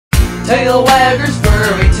Tail waggers,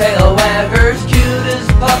 furry tail waggers,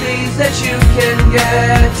 cutest puppies that you can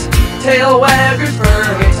get. Tail waggers,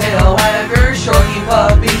 furry tail waggers, Shorkie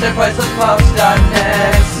Puppies at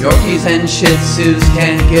pricelesspups.net. Yorkies and Shih Tzus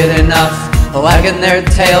can't get enough, wagging their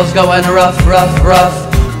tails, going rough, rough, rough.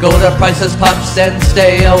 Go to Priceless Pups and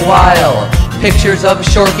stay a while. Pictures of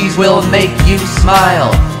Shorkies will make you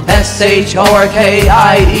smile. S-H-O-R-K-I-E-S,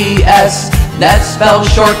 that spells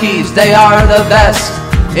Shorkies, they are the best.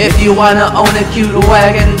 If you wanna own a cute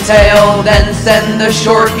wagging tail, then send the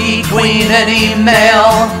Shorkie Queen an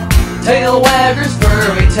email. Tail waggers,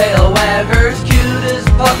 furry tail waggers, cutest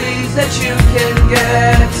puppies that you can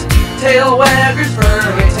get. Tail waggers,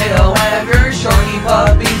 furry tail waggers, Shorkie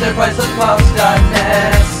Puppies at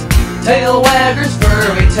pricelesspups.net. Tail waggers,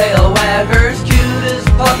 furry tail waggers, cutest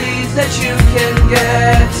puppies that you can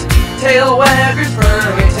get. Tail waggers,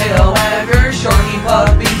 furry tail waggers, Shorkie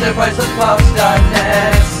Puppies at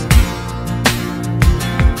pricelesspups.net.